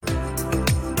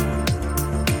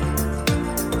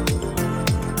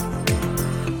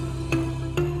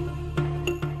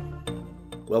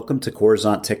Welcome to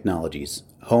Coruzant Technologies,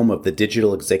 home of the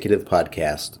Digital Executive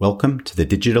Podcast. Welcome to the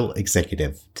Digital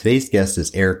Executive. Today's guest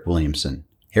is Eric Williamson.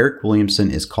 Eric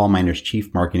Williamson is CallMiner's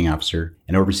Chief Marketing Officer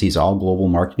and oversees all global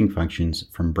marketing functions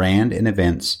from brand and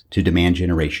events to demand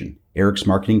generation. Eric's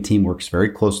marketing team works very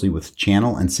closely with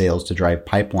channel and sales to drive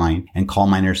pipeline and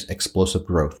CallMiner's explosive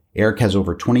growth. Eric has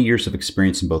over 20 years of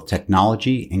experience in both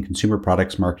technology and consumer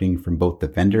products marketing from both the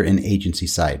vendor and agency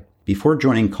side. Before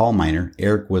joining CallMiner,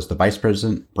 Eric was the Vice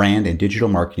President, Brand and Digital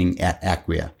Marketing at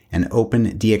Acquia, an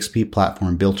open DXP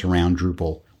platform built around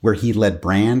Drupal, where he led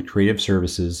brand, creative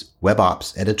services, web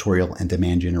ops, editorial, and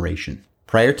demand generation.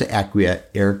 Prior to Acquia,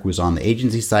 Eric was on the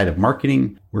agency side of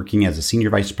marketing, working as a Senior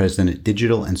Vice President at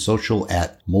Digital and Social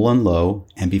at Mullen Lowe,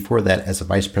 and before that as a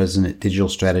Vice President Digital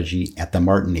Strategy at the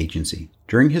Martin Agency.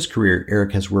 During his career,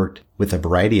 Eric has worked with a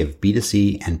variety of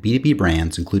B2C and B2B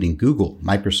brands, including Google,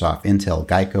 Microsoft, Intel,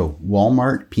 Geico,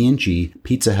 Walmart, P&G,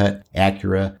 Pizza Hut,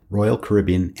 Acura, Royal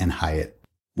Caribbean, and Hyatt.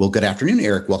 Well, good afternoon,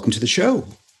 Eric. Welcome to the show.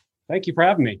 Thank you for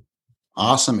having me.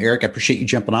 Awesome, Eric. I appreciate you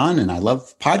jumping on, and I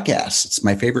love podcasts. It's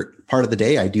my favorite part of the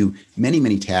day. I do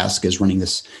many tasks as running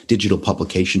this digital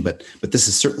publication, but this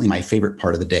is certainly my favorite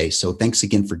part of the day. So thanks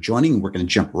again for joining. We're going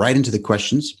to jump right into the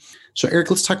questions. So Eric,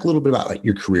 let's talk a little bit about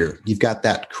your career. You've got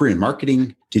that career in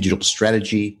marketing, digital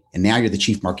strategy, and now you're the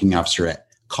Chief Marketing Officer at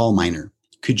CallMiner.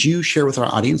 Could you share with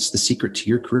our audience the secret to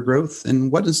your career growth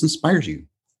and what inspires you?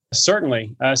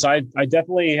 Certainly. So I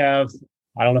definitely have,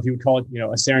 I don't know if you would call it,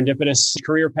 a serendipitous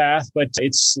career path, but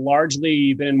it's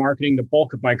largely been in marketing the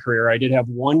bulk of my career. I did have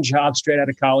one job straight out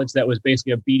of college that was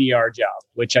basically a BDR job,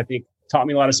 which I think taught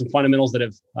me a lot of some fundamentals that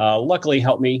have luckily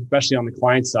helped me, especially on the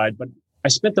client side. But I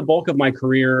spent the bulk of my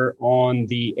career on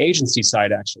the agency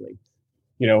side, actually.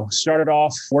 Started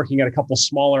off working at a couple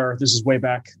smaller, this is way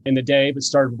back in the day, but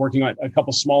started working on a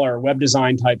couple smaller web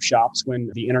design type shops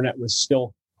when the internet was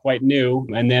still quite new,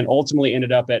 and then ultimately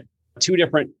ended up at two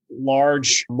different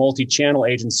large multi-channel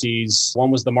agencies. One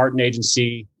was the Martin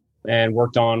Agency and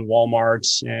worked on Walmart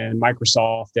and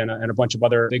Microsoft and a bunch of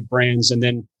other big brands. And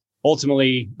then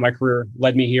ultimately my career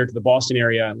led me here to the Boston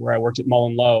area where I worked at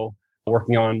Mullen Lowe,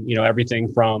 working on,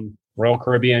 everything from Royal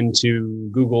Caribbean to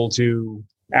Google to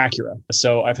Acura.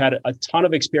 So I've had a ton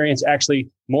of experience, actually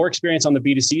more experience on the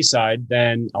B2C side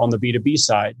than on the B2B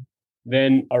side.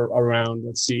 Then around,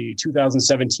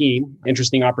 2017,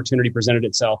 interesting opportunity presented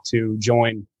itself to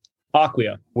join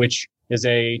Acquia, which is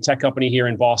a tech company here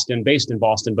in Boston, based in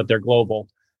Boston, but they're global.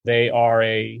 They are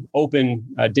a open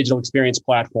digital experience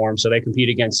platform. So they compete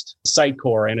against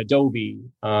Sitecore and Adobe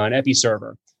and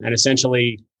Episerver. And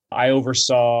essentially, I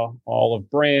oversaw all of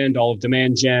brand, all of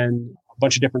demand gen, a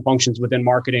bunch of different functions within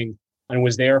marketing, and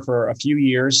was there for a few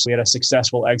years. We had a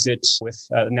successful exit with,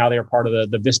 now they are part of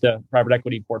the Vista private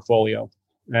equity portfolio.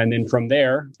 And then from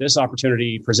there, this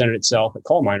opportunity presented itself at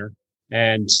CallMiner.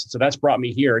 And so that's brought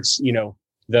me here. It's,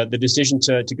 the decision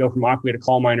to go from Acquia to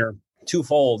CallMiner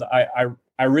twofold.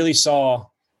 I really saw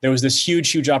there was this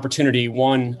huge opportunity.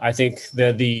 One, I think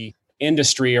the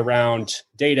industry around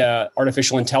data,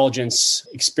 artificial intelligence,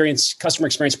 customer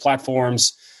experience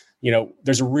platforms,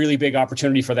 there's a really big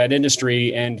opportunity for that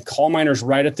industry. And CallMiner's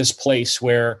right at this place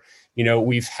where,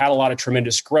 we've had a lot of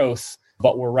tremendous growth,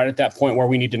 but we're right at that point where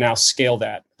we need to now scale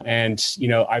that. And,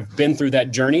 I've been through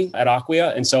that journey at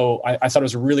Acquia. And so I thought it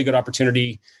was a really good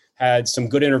opportunity. Had some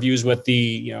good interviews with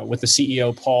the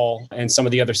CEO, Paul, and some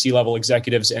of the other C-level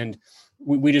executives. And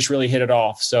we just really hit it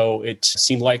off. So it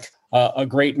seemed like a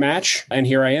great match. And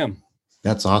here I am.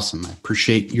 That's awesome. I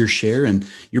appreciate your share and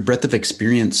your breadth of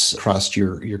experience across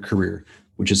your career,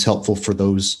 which is helpful for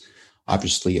those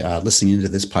obviously listening into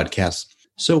this podcast.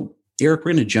 So, Eric,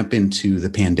 we're going to jump into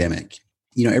the pandemic.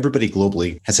 Everybody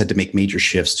globally has had to make major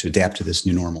shifts to adapt to this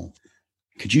new normal.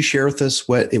 Could you share with us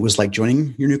what it was like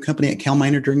joining your new company at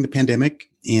CallMiner during the pandemic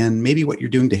and maybe what you're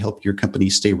doing to help your company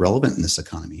stay relevant in this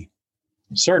economy?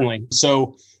 Certainly.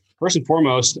 So, first and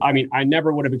foremost, I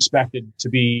never would have expected to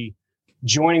be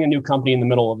joining a new company in the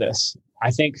middle of this. I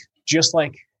think just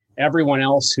like everyone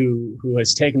else who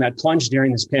has taken that plunge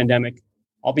during this pandemic,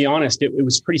 I'll be honest, it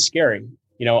was pretty scary.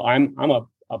 I'm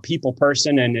a people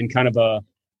person and kind of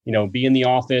be in the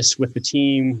office with the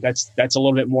team. That's a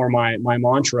little bit more my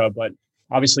mantra, but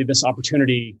obviously this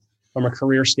opportunity from a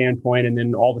career standpoint, and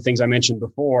then all the things I mentioned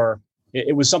before,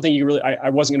 it was something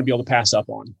I wasn't going to be able to pass up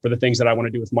on for the things that I want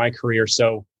to do with my career.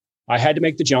 So I had to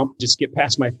make the jump, just get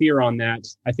past my fear on that.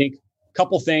 I think a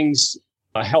couple things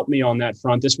helped me on that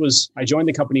front. I joined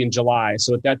the company in July.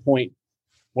 So at that point,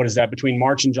 what is that? Between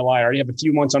March and July, I already have a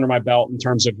few months under my belt in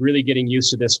terms of really getting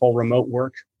used to this whole remote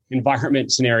work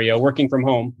environment scenario, working from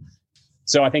home.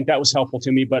 So I think that was helpful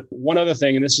to me. But one other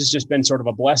thing, and this has just been sort of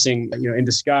a blessing, in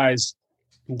disguise,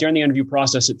 during the interview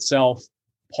process itself,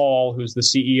 Paul, who's the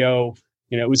CEO,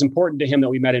 it was important to him that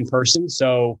we met in person.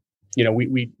 So,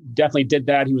 we definitely did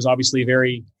that. He was obviously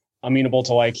very amenable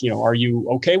to are you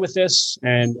okay with this?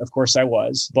 And of course I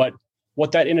was. But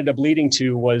what that ended up leading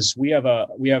to was we have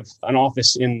an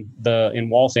office in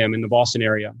Waltham in the Boston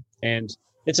area. And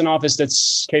it's an office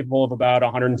that's capable of about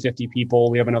 150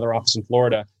 people. We have another office in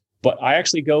Florida. But I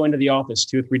actually go into the office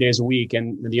 2 or 3 days a week.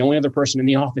 And the only other person in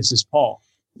the office is Paul.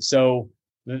 So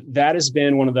that has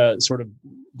been one of the sort of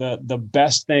the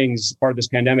best things part of this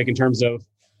pandemic in terms of,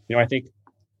 I think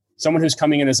someone who's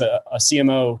coming in as a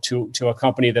CMO to a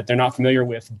company that they're not familiar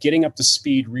with, getting up to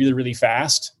speed really, really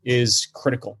fast is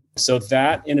critical. So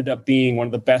that ended up being one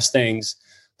of the best things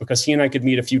because he and I could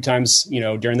meet a few times,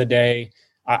 during the day.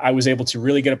 I was able to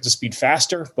really get up to speed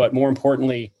faster, but more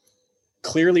importantly,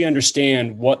 clearly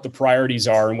understand what the priorities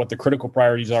are and what the critical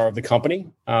priorities are of the company,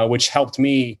 which helped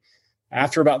me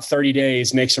after about 30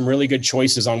 days, make some really good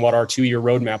choices on what our 2-year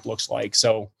roadmap looks like.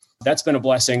 So that's been a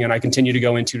blessing. And I continue to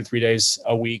go in 2 to 3 days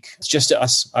a week. It's just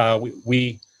us.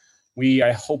 We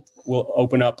I hope will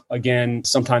open up again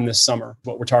sometime this summer,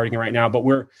 what we're targeting right now. But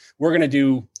we're going to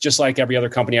do just like every other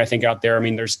company, I think, out there. I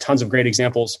mean, there's tons of great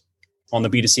examples on the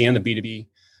B2C and the B2B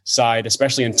side,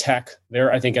 especially in tech.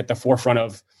 They're, I think, at the forefront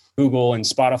of Google and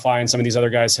Spotify, and some of these other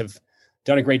guys have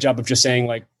done a great job of just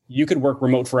saying, you could work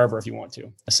remote forever if you want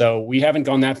to. So we haven't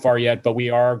gone that far yet, but we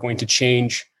are going to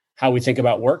change how we think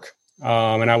about work.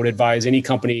 And I would advise any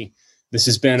company, this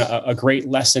has been a great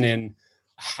lesson in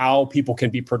how people can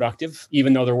be productive,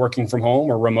 even though they're working from home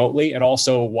or remotely. It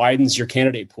also widens your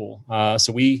candidate pool.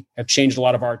 So we have changed a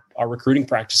lot of our recruiting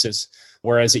practices,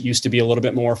 whereas it used to be a little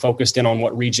bit more focused in on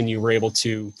what region you were able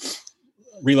to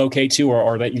relocate to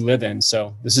or that you live in.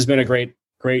 So this has been a great,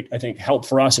 I think, help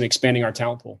for us in expanding our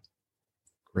talent pool.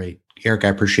 Great. Eric, I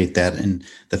appreciate that. And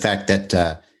the fact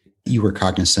that you were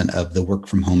cognizant of the work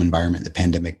from home environment, the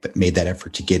pandemic, but made that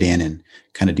effort to get in and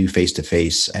kind of do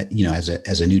face-to-face,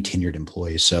 as a new tenured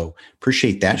employee. So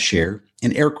appreciate that share.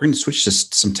 And Eric, we're going to switch to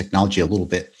some technology a little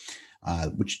bit,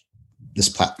 which this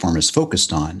platform is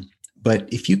focused on.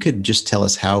 But if you could just tell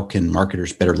us, how can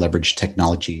marketers better leverage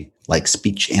technology like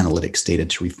speech analytics data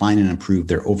to refine and improve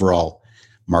their overall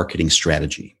marketing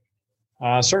strategy?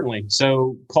 Certainly.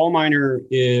 So CallMiner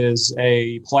is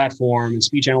a platform, and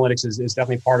speech analytics is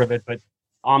definitely part of it, but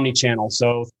omni-channel.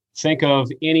 So think of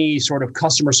any sort of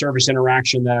customer service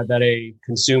interaction that a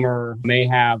consumer may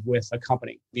have with a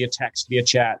company via text, via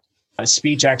chat.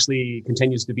 Speech actually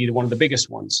continues to be one of the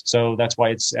biggest ones. So that's why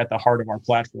it's at the heart of our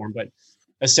platform. But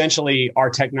essentially, our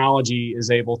technology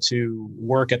is able to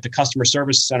work at the customer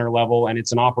service center level, and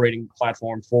it's an operating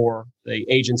platform for the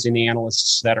agents and the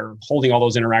analysts that are holding all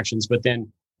those interactions. But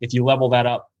then if you level that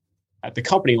up at the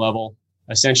company level,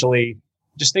 essentially,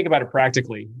 just think about it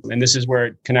practically. And this is where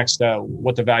it connects to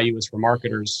what the value is for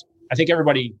marketers. I think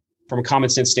everybody, from a common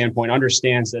sense standpoint,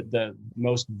 understands that the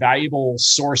most valuable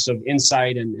source of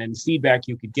insight and feedback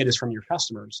you could get is from your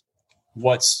customers.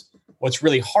 What's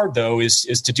really hard, though,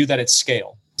 is to do that at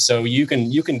scale. So you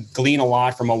can glean a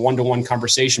lot from a one-to-one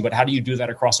conversation, but how do you do that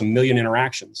across 1 million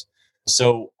interactions?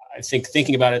 So I think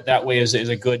thinking about it that way is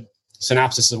a good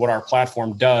synopsis of what our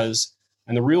platform does.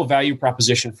 And the real value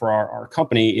proposition for our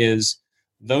company is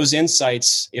those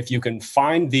insights. If you can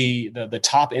find the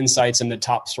top insights and the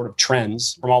top sort of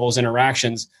trends from all those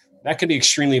interactions, that can be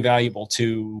extremely valuable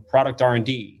to product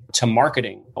R&D, to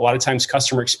marketing. A lot of times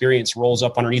customer experience rolls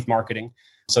up underneath marketing.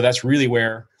 So that's really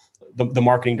where the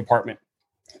marketing department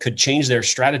could change their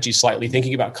strategy slightly,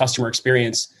 thinking about customer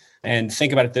experience. And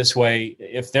think about it this way: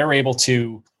 if they're able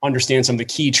to understand some of the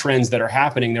key trends that are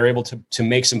happening, they're able to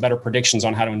make some better predictions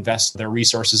on how to invest their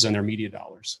resources and their media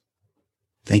dollars.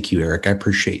 Thank you, Eric. I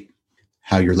appreciate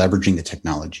how you're leveraging the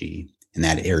technology in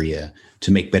that area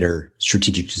to make better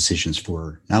strategic decisions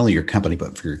for not only your company,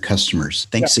 but for your customers.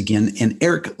 Thanks again. And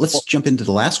Eric, let's jump into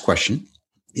the last question.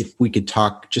 If we could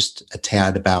talk just a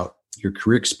tad about your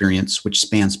career experience, which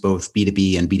spans both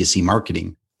B2B and B2C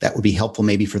marketing, that would be helpful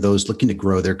maybe for those looking to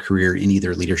grow their career in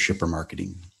either leadership or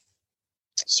marketing.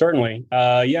 Certainly.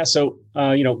 So,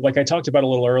 like I talked about a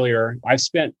little earlier, I've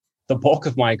spent the bulk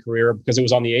of my career, because it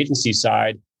was on the agency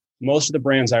side, most of the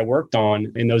brands I worked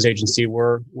on in those agencies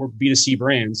were B2C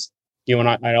brands. And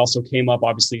I also came up,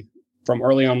 obviously, from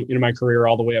early on in my career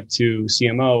all the way up to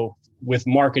CMO with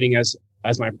marketing as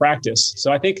my practice.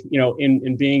 So I think,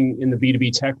 in being in the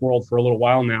B2B tech world for a little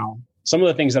while now, some of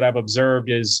the things that I've observed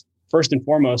is, first and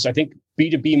foremost, I think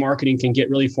B2B marketing can get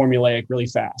really formulaic really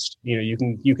fast.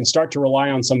 You can start to rely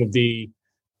on some of the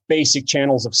basic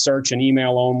channels of search and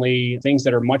email only, things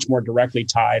that are much more directly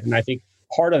tied. And I think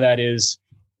part of that is,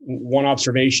 one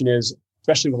observation is,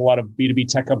 especially with a lot of B2B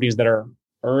tech companies that are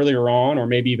earlier on or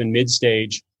maybe even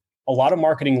mid-stage, a lot of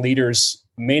marketing leaders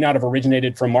may not have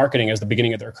originated from marketing as the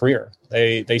beginning of their career.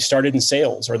 They started in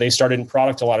sales or they started in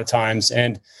product a lot of times,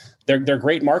 and they're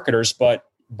great marketers, but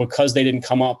because they didn't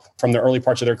come up from the early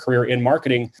parts of their career in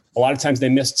marketing, a lot of times they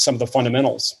missed some of the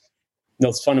fundamentals.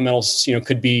 Those fundamentals,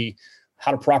 could be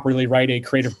how to properly write a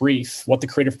creative brief, what the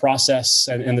creative process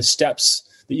and the steps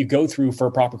that you go through for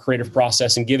a proper creative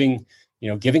process, and giving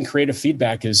creative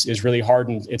feedback is really hard,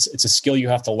 and it's a skill you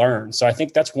have to learn. So I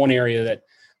think that's one area that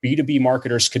B2B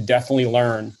marketers could definitely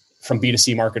learn from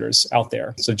B2C marketers out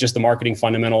there. So just the marketing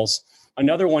fundamentals.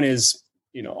 Another one is,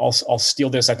 I'll steal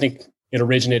this. I think it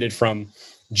originated from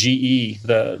GE,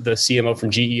 the CMO from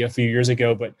GE a few years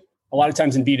ago. But a lot of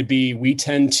times in B2B, we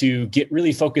tend to get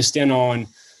really focused in on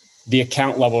the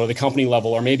account level or the company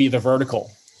level or maybe the vertical.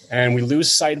 And we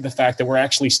lose sight of the fact that we're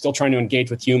actually still trying to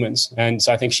engage with humans. And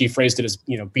so I think she phrased it as,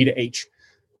 B to H.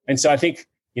 And so I think,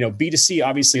 B2C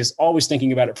obviously is always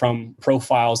thinking about it from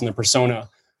profiles and the persona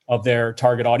of their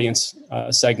target audience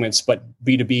segments, but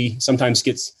B2B sometimes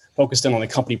gets focused in on the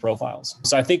company profiles.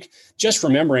 So I think just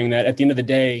remembering that at the end of the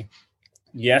day,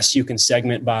 yes, you can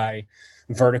segment by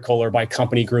vertical or by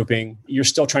company grouping. You're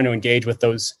still trying to engage with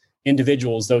those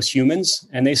individuals, those humans,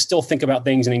 and they still think about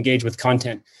things and engage with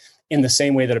content in the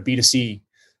same way that a B2C,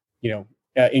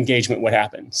 engagement would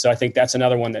happen. So I think that's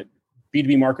another one that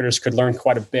B2B marketers could learn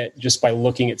quite a bit just by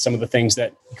looking at some of the things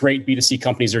that great B2C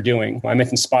companies are doing. I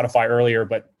mentioned Spotify earlier,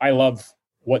 but I love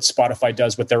what Spotify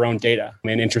does with their own data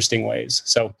in interesting ways.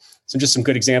 So just some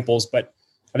good examples. But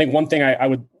I think one thing I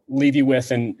would leave you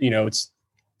with, and it's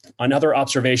another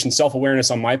observation,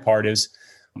 self-awareness on my part, is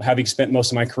having spent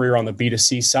most of my career on the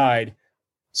B2C side,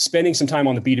 spending some time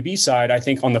on the B2B side. I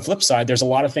think on the flip side, there's a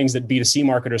lot of things that B2C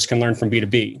marketers can learn from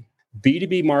B2B.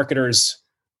 B2B marketers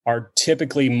are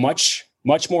typically much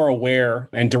more aware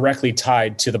and directly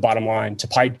tied to the bottom line,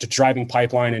 to driving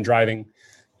pipeline and driving,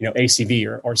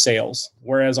 ACV or sales.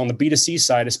 Whereas on the B2C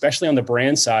side, especially on the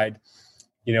brand side,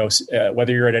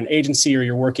 whether you're at an agency or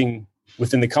you're working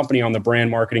within the company on the brand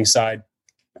marketing side,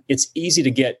 it's easy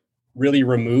to get really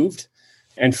removed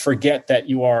and forget that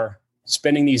you are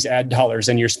spending these ad dollars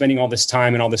and you're spending all this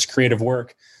time and all this creative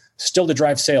work still to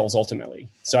drive sales ultimately.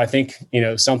 So I think,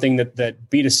 something that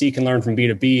B2C can learn from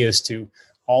B2B is to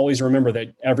always remember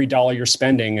that every dollar you're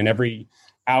spending and every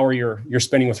hour you're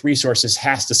spending with resources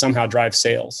has to somehow drive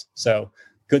sales. So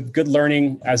good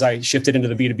learning as I shifted into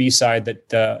the B2B side,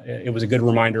 that it was a good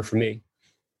reminder for me.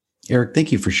 Eric,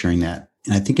 thank you for sharing that.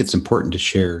 And I think it's important to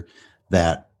share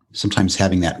that sometimes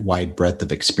having that wide breadth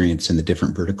of experience in the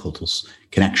different verticals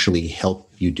can actually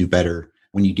help you do better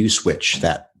when you do switch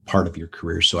that part of your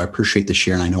career. So I appreciate the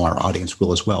share, and I know our audience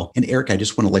will as well. And Eric, I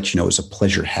just want to let you know it was a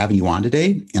pleasure having you on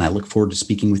today, and I look forward to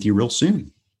speaking with you real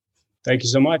soon. Thank you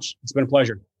so much. It's been a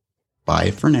pleasure.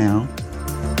 Bye for now.